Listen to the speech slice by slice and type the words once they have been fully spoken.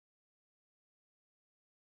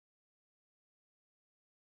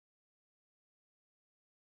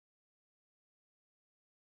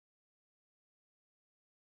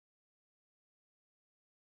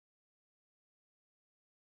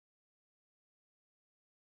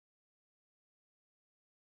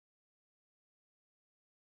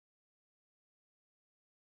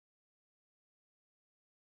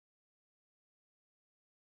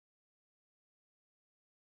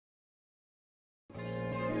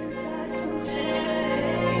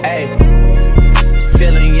Hey,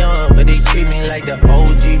 feeling young, but they treat me like the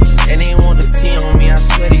OG. And they want the T on me, I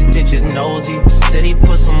swear these bitches nosy. Said he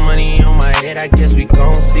put some money on my head, I guess we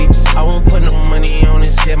gon' see. I won't put no money on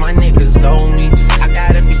this shit, my niggas owe me. I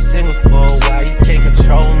gotta be single for a while, you can't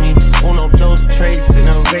control me. Uno, those traits in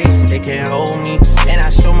a race, they can't hold me. And I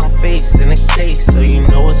show my face in the case, so you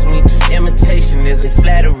know it's me. Imitation isn't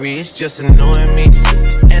flattery, it's just annoying me.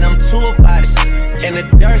 And I'm too about it. And the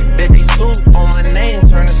dirt that they threw on my name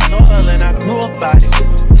turned to soil, and I grew about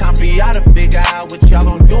it. Time for y'all to figure out what y'all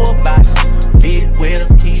gon' do about it. Big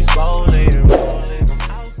wheels keep rolling, rolling.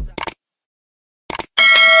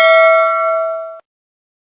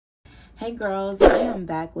 Hey girls, I am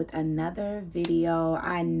back with another video.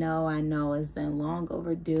 I know it's been long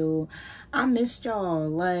overdue. I missed y'all.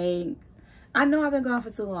 Like, I know I've been gone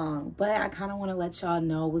for too long, but I kind of want to let y'all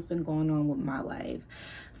know what's been going on with my life.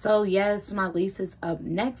 So yes, my lease is up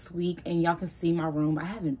next week, and y'all can see my room. I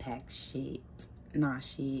haven't packed shit. Nah,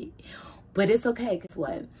 shit. But it's okay, because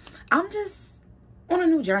what? I'm just on a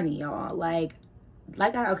new journey, y'all.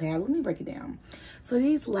 Okay, let me break it down. So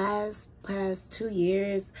these past 2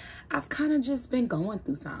 years, I've kind of just been going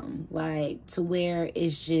through something, like, to where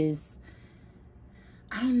it's just,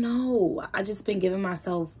 I don't know, I just been giving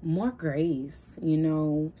myself more grace, you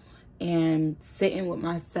know, and sitting with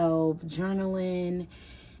myself, journaling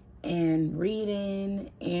and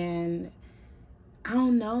reading, and I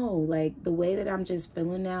don't know, like, the way that I'm just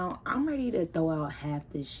feeling now, I'm ready to throw out half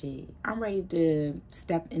this shit. I'm ready to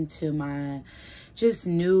step into my just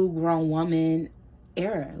new grown woman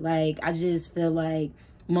era. Like, I just feel like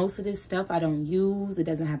most of this stuff I don't use. It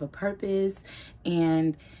doesn't have a purpose,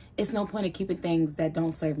 and it's no point in keeping things that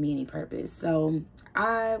don't serve me any purpose. So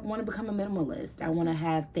I want to become a minimalist. I want to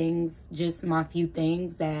have things, just my few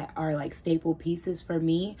things that are like staple pieces for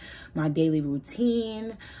me, my daily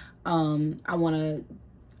routine. I want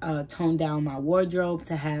to tone down my wardrobe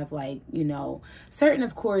to have, like, you know, certain,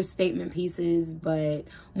 of course, statement pieces, but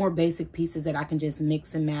more basic pieces that I can just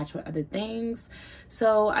mix and match with other things.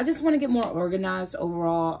 So I just want to get more organized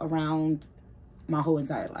overall around my whole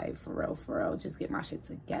entire life, for real. Just get my shit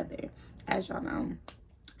together. As y'all know,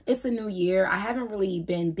 it's a new year. I haven't really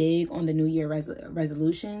been big on the new year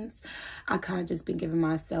resolutions. I kind of just been giving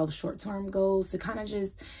myself short-term goals to kind of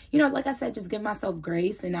just, you know, like I said, just give myself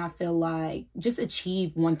grace. And I feel like just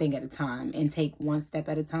achieve one thing at a time and take one step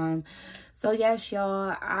at a time. So yes,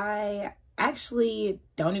 y'all, I actually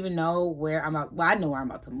don't even know where I'm at. Well, I know where I'm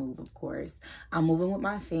about to move, of course. I'm moving with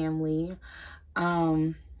my family.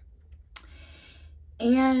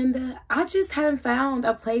 And I just haven't found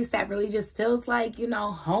a place that really just feels like, you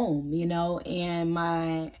know, home, you know. And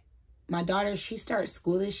my daughter, she starts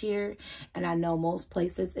school this year, and I know most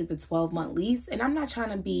places is a 12-month lease, and I'm not trying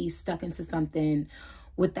to be stuck into something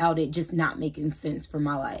without it just not making sense for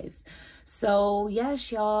my life. So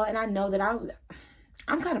yes, y'all, and I know that I'm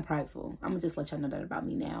kind of prideful. I'm gonna just let y'all know that about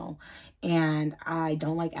me now. And I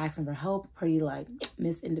don't like asking for help. Pretty like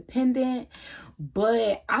Miss Independent.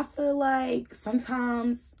 But I feel like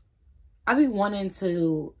sometimes I be wanting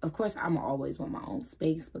to, of course, I'm always want my own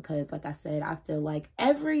space, because like I said, I feel like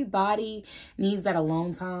everybody needs that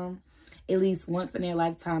alone time, at least once in their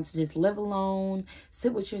lifetime, to just live alone,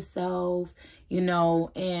 sit with yourself, you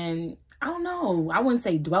know, and I don't know, I wouldn't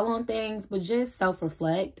say dwell on things, but just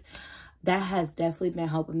self-reflect. That has definitely been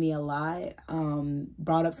helping me a lot.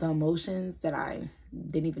 Brought up some emotions that I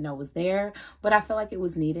didn't even know was there, but I feel like it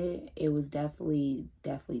was needed. It was definitely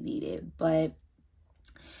needed. But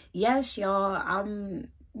yes, y'all, I'm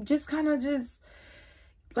just kind of just,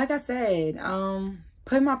 like I said,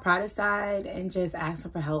 putting my pride aside and just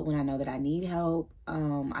asking for help when I know that I need help.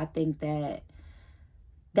 I think that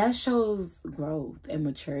shows growth and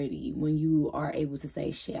maturity when you are able to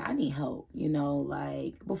say, shit, I need help, you know,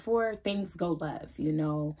 like before things go left, you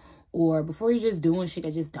know, or before you're just doing shit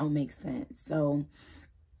that just don't make sense. So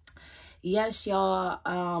yes, y'all,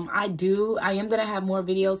 I am going to have more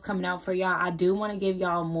videos coming out for y'all. I do want to give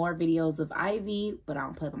y'all more videos of Ivy, but I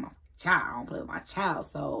don't play with my child. I don't play with my child.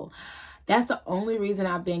 So that's the only reason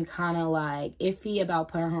I've been kind of like iffy about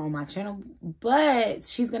putting her on my channel. But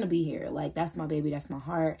she's going to be here. Like, that's my baby. That's my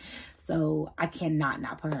heart. So I cannot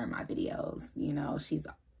not put her in my videos. You know, she's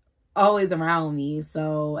always around me.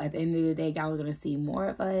 So at the end of the day, y'all are going to see more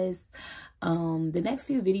of us. The next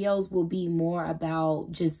few videos will be more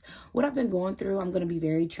about just what I've been going through. I'm going to be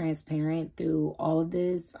very transparent through all of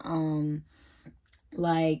this.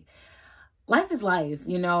 Like, life is life,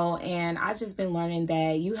 you know, and I've just been learning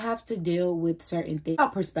that you have to deal with certain things.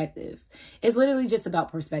 About perspective. It's literally just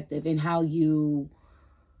about perspective and how you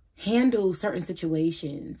handle certain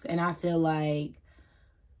situations. And I feel like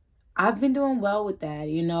I've been doing well with that,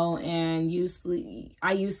 you know, and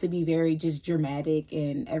I used to be very just dramatic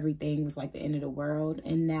and everything was like the end of the world.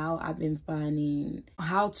 And now I've been finding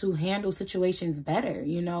how to handle situations better,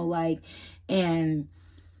 you know, like, and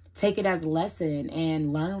take it as a lesson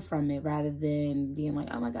and learn from it rather than being like,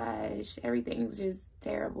 oh my gosh, everything's just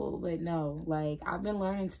terrible. But no, like, I've been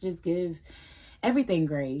learning to just give everything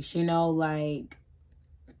grace, you know, like,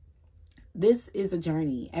 this is a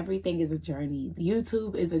journey. Everything is a journey.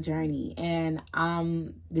 YouTube is a journey. And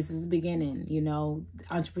this is the beginning, you know.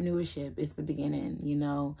 Entrepreneurship is the beginning, you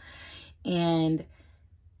know. And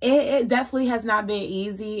it definitely has not been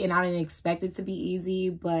easy, and I didn't expect it to be easy,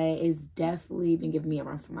 but it's definitely been giving me a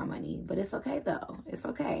run for my money. But it's okay, though. It's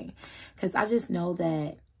okay. Because I just know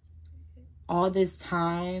that all this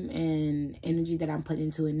time and energy that I'm putting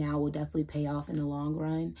into it now will definitely pay off in the long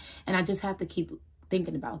run. And I just have to keep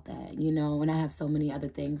thinking about that, you know, and I have so many other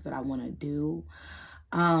things that I want to do.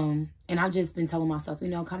 And I've just been telling myself, you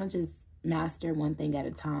know, kind of just master one thing at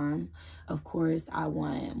a time. Of course, I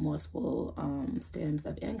want multiple streams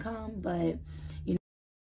of income, but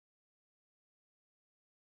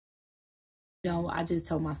you know, I just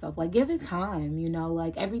told myself, like, give it time, you know,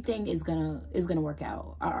 like, everything is gonna work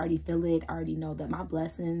out. I already feel it. I already know that my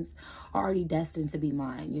blessings are already destined to be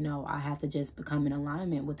mine. You know, I have to just become in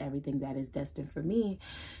alignment with everything that is destined for me,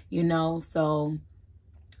 you know. So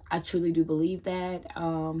I truly do believe that.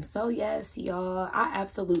 So yes, y'all, I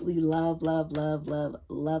absolutely love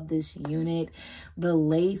this unit. The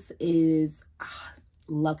lace is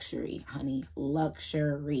luxury, honey,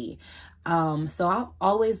 luxury. So I've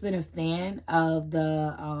always been a fan of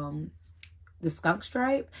the skunk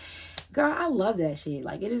stripe. Girl, I love that shit.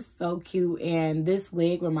 Like, it is so cute. And this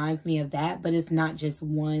wig reminds me of that, but it's not just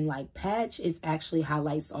one like patch. It's actually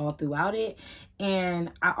highlights all throughout it.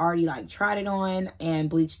 And I already like tried it on and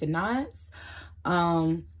bleached the knots.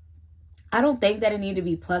 I don't think that it need to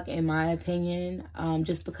be plucked, in my opinion,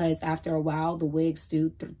 just because after a while the wigs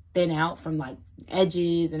do thin out from like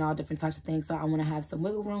edges and all different types of things. So I want to have some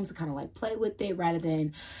wiggle room to kind of like play with it rather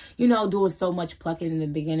than, you know, doing so much plucking in the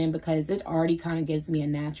beginning, because it already kind of gives me a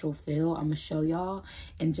natural feel. I'm gonna show y'all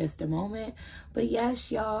in just a moment. But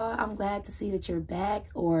yes, y'all, I'm glad to see that you're back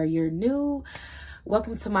or you're new.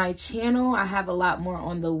 Welcome to my channel. I have a lot more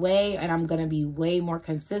on the way, and I'm gonna be way more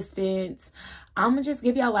consistent. I'm gonna just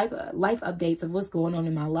give y'all life updates of what's going on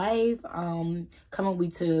in my life. Coming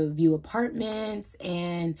with to view apartments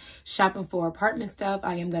and shopping for apartment stuff.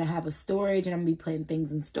 I am gonna have a storage, and I'm gonna be putting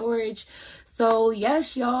things in storage. So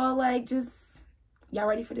yes, y'all, like, just, y'all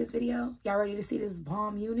ready for this video? Y'all ready to see this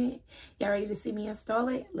bomb unit? Y'all ready to see me install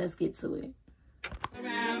it? Let's get to it.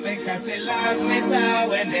 Because she loves me so,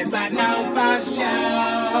 and this I know for sure.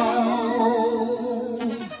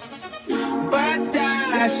 But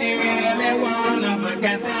does she really wanna?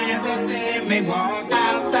 Because they have to see me walk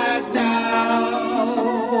out the door.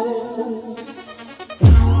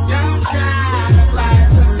 Don't try to fight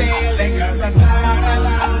the feeling, cause the thought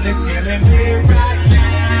alone is killing me right now.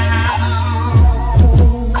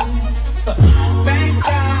 Thank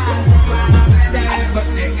God for mom and dad for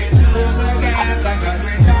sticking to us again, because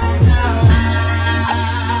we don't know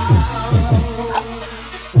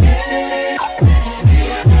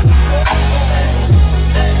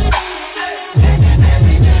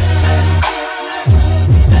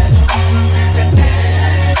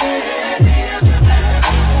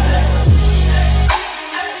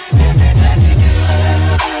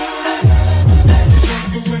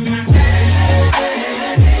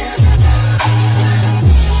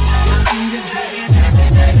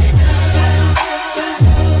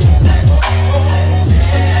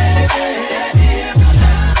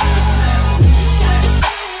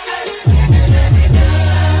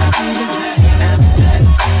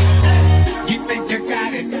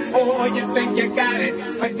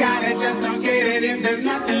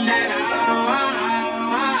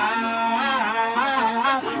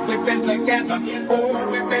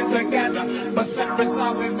it's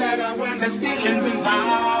always better when there's feelings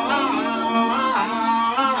involved.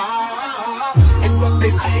 It's what they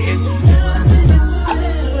say is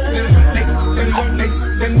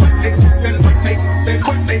then what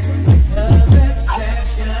makes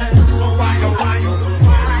so why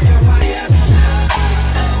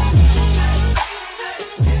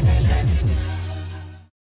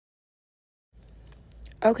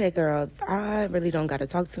Okay, girls, I really don't got to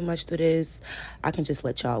talk too much through this. I can just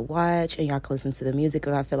let y'all watch and y'all can listen to the music.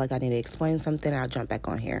 If I feel like I need to explain something, I'll jump back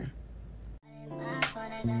on here.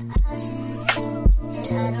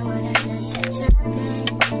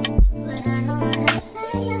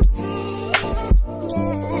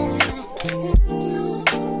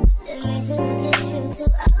 The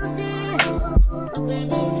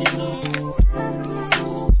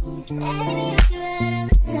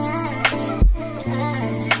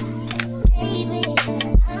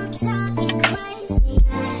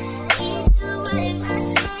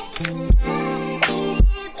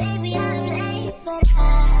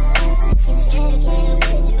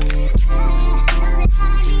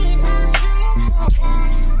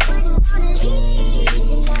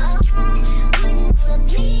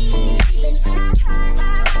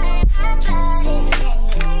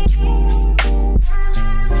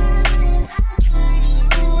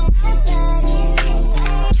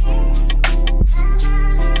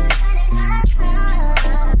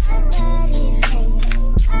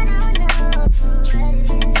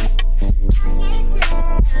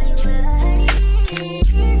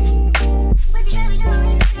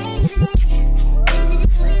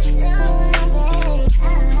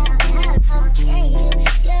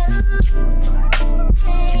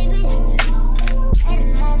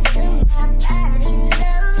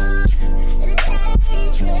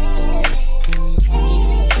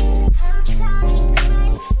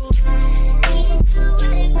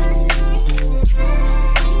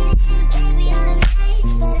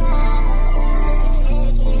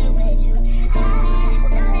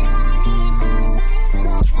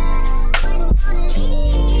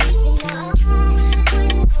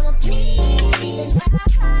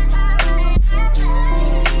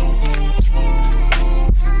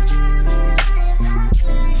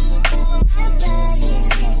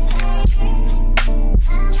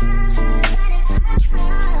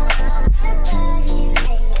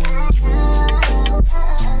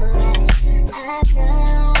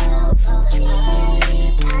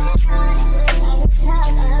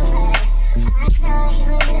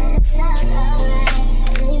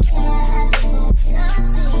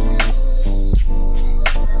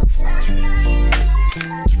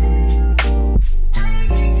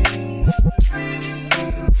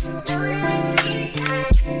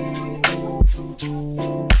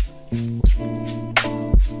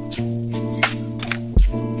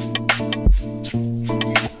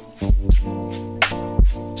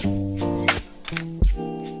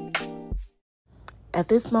At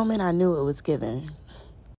this moment, I knew it was given.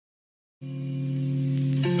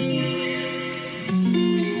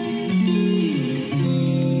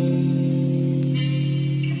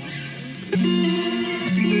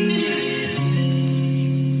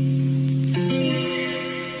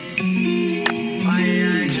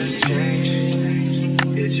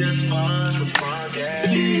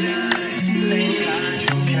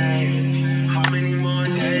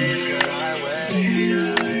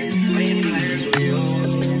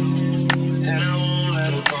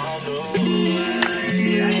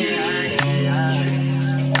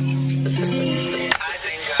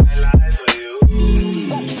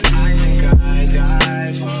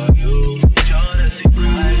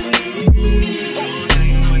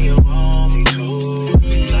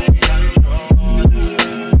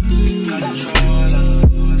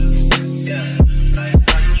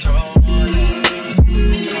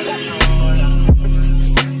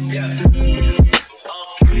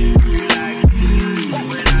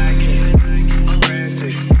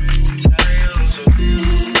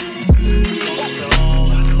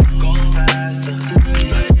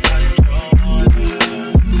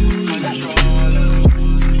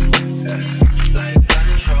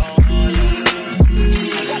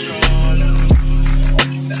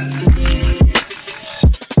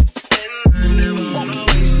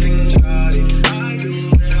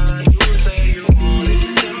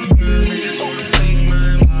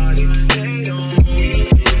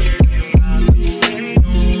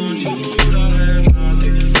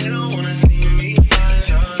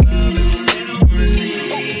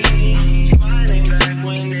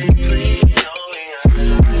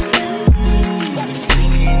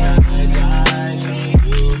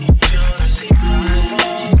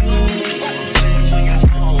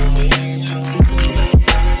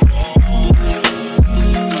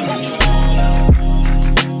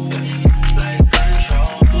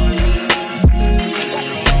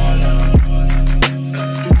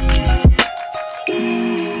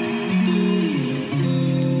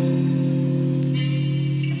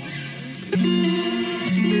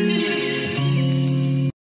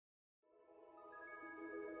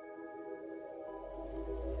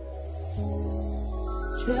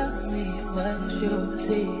 Tell me what you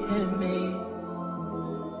see in me.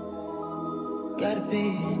 Gotta be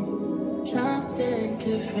something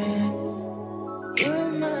different. You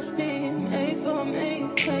must be made for me.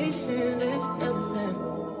 Patience is nothing.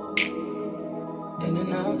 In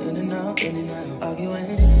and out, in and out, in and out.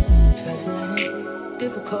 Arguing, trifling.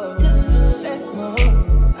 difficult. Let go.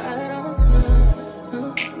 I don't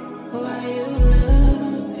know why you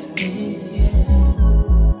love me. Yeah.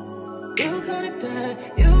 You got it bad.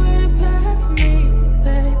 You got it bad for me,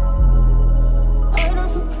 babe. I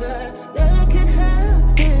don't feel glad that I can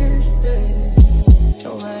have this, babe.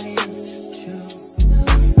 Nobody else you.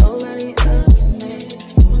 Nobody else makes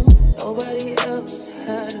you. Nobody else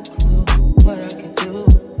had a clue what I could do,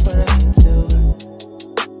 what I could do.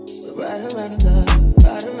 We're right around the love,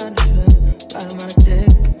 right around the trust, right around the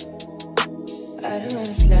dick. Right around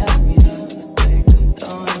the slap me up the dick. I'm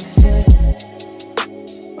throwing a fit.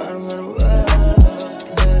 Right around the world,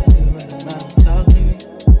 let you right around talk to me.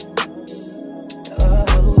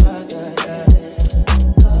 Oh, I got that.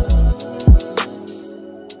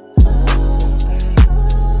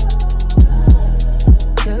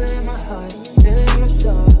 Feel it in my heart, feel it in my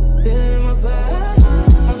soul, feel it in my body,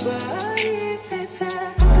 baby.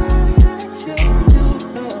 I got you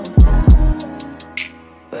know,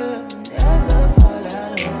 but I'll never fall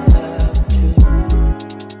out of love with you.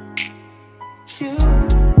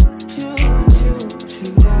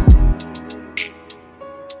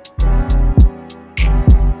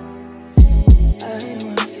 I don't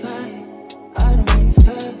wanna fight, I don't wanna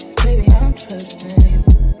fuss, baby. I'm trusting you.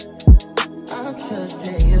 I'm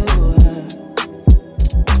trusting you.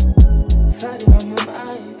 Fighting on my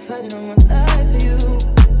mind, fighting on my life for you.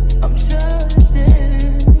 I'm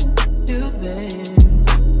trusting you, babe.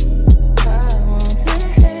 I want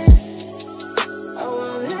this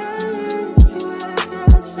to ever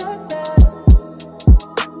feel so bad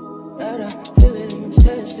that I feel it in my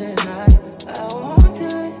chest and I want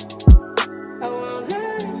it. I want it,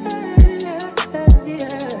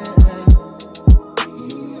 yeah.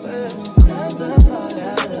 But never fall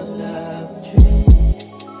out of love with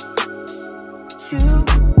you.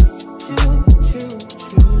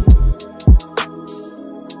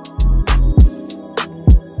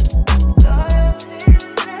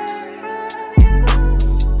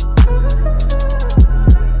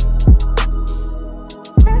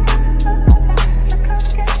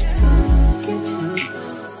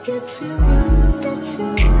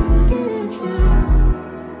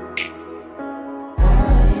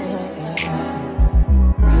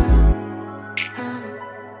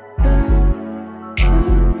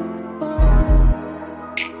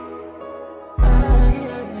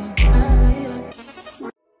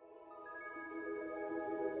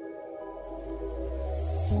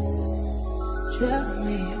 Tell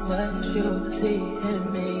me what you see in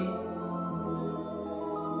me.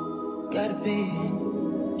 Gotta be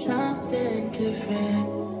something different.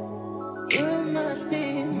 You must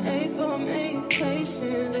be made for me. Patience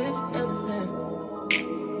is nothing.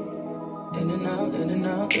 In and out, in and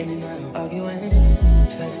out, in and out. Arguing,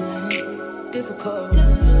 trifling, difficult.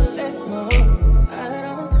 Let go. I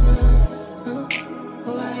don't know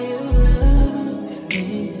why you love me.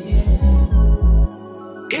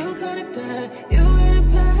 You got it bad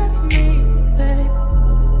for me, babe.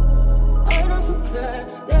 I don't feel glad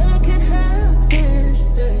that I can have this,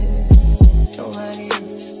 babe. Nobody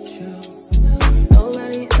else you.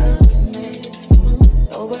 Nobody else makes you.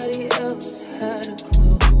 Nobody else had a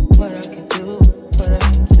clue what I could do, what I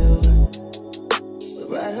could do. We're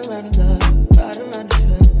right around the love, right around the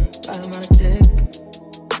trust, right around the dick.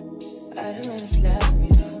 Right around the slap me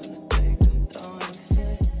up the dick. I'm throwing a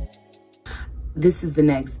fit. This is the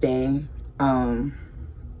next day.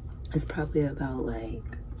 It's probably about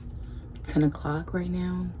like 10 o'clock right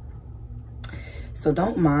now. So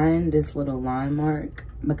don't mind this little line mark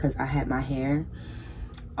because I had my hair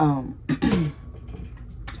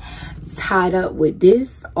tied up with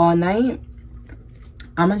this all night.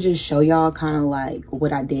 I'm gonna just show y'all kind of like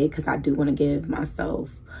what I did because I do want to give myself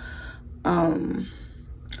a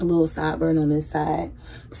little sideburn on this side.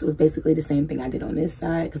 So it's basically the same thing I did on this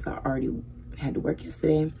side because I already had to work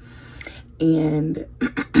yesterday. And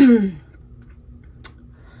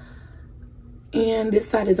and this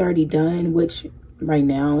side is already done, which right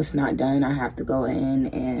now it's not done. I have to go in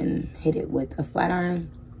and hit it with a flat iron.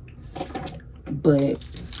 But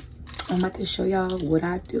I'm about to show y'all what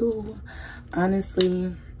I do.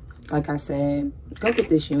 Honestly, like I said, go get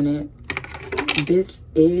this unit. This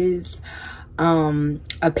is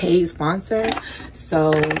a paid sponsor,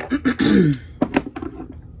 so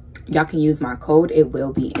y'all can use my code. It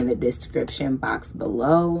will be in the description box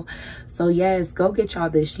below. So yes, go get y'all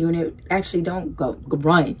this unit. Actually, don't go,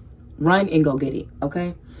 run and go get it,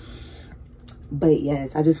 okay? But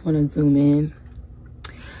yes, I just want to zoom in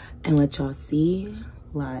and let y'all see,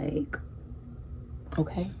 like,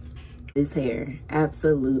 okay, this hair,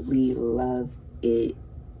 absolutely love it,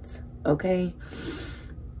 okay?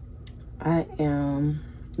 I am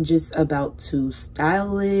just about to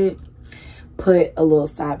style it, put a little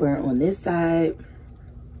sideburn on this side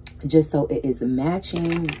just so it is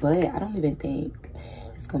matching, but I don't even think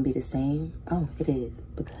it's gonna be the same. Oh, it is,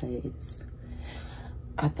 because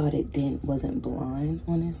I thought it wasn't blonde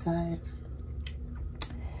on this side,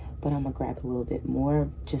 but I'm gonna grab a little bit more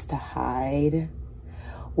just to hide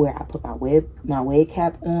where I put my wig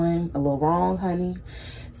cap on a little wrong, honey.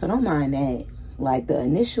 So don't mind that. Like, the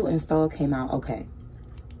initial install came out okay,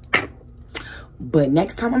 but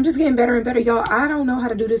next time I'm just getting better and better, y'all. I don't know how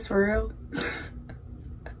to do this for real.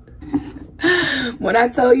 When I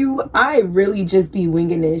tell you, I really just be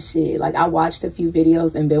winging this shit. Like, I watched a few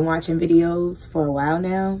videos and been watching videos for a while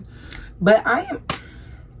now, but I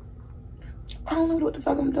don't know what the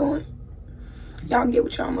fuck I'm doing. Y'all get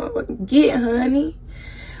what y'all motherfucking get, honey.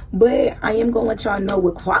 But I am gonna let y'all know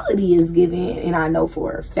what quality is given, and I know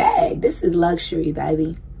for a fact this is luxury,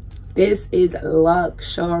 baby. This is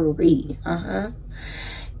luxury.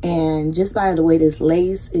 And just by the way this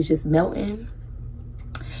lace is just melting,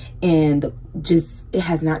 and just it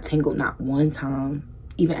has not tangled not one time,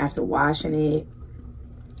 even after washing it.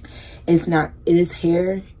 It's not, this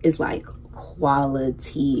hair is like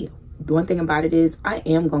quality. The one thing about it is I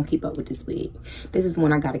am gonna keep up with this wig. This is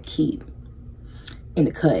one I gotta keep in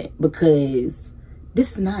the cut because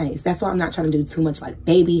this is nice. That's why I'm not trying to do too much like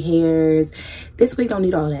baby hairs. This wig don't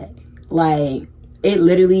need all that. Like, it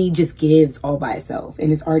literally just gives all by itself,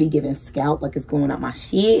 and it's already giving scalp like it's going out my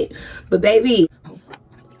shit. But baby,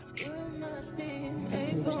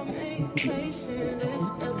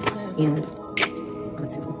 and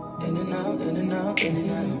in and out,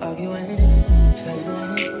 arguing,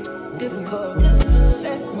 traveling, difficult,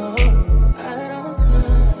 let go. I don't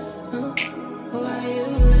know why you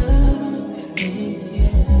love me,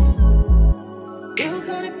 yeah. You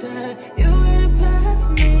got it bad, you got it bad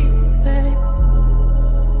for me, babe.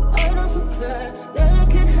 I don't feel glad that I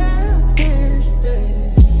can have this,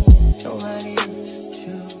 babe. Nobody else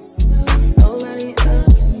you, nobody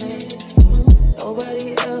else makes you, nobody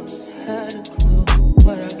else had a clue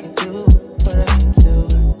what I could do, what I could do.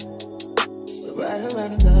 We're right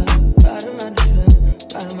around the love, right around the trust,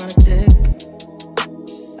 right around the dick,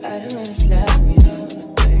 right around the slap me up,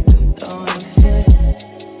 I think I'm throwing a fit.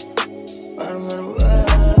 Right around the world,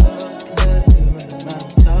 let you right around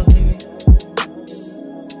talk to me.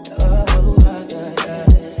 Oh,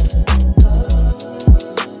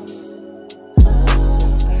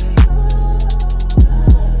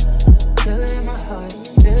 feel it in my heart,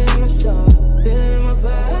 feel it in my soul, feel it in my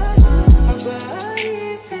body, baby.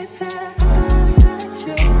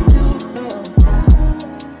 That you do know,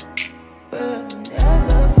 but I'll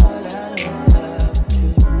never fall out of love with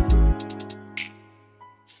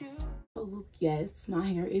you. Oh, yes, my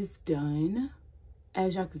hair is done.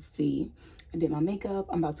 As y'all can see, I did my makeup.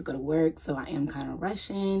 I'm about to go to work, so I am kind of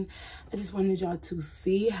rushing. I just wanted y'all to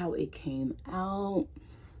see how it came out.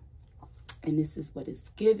 And this is what it's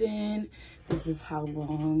given. This is how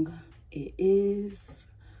long it is.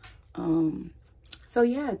 So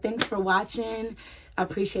yeah, thanks for watching. I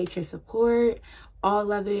appreciate your support,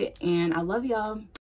 all of it, and I love y'all.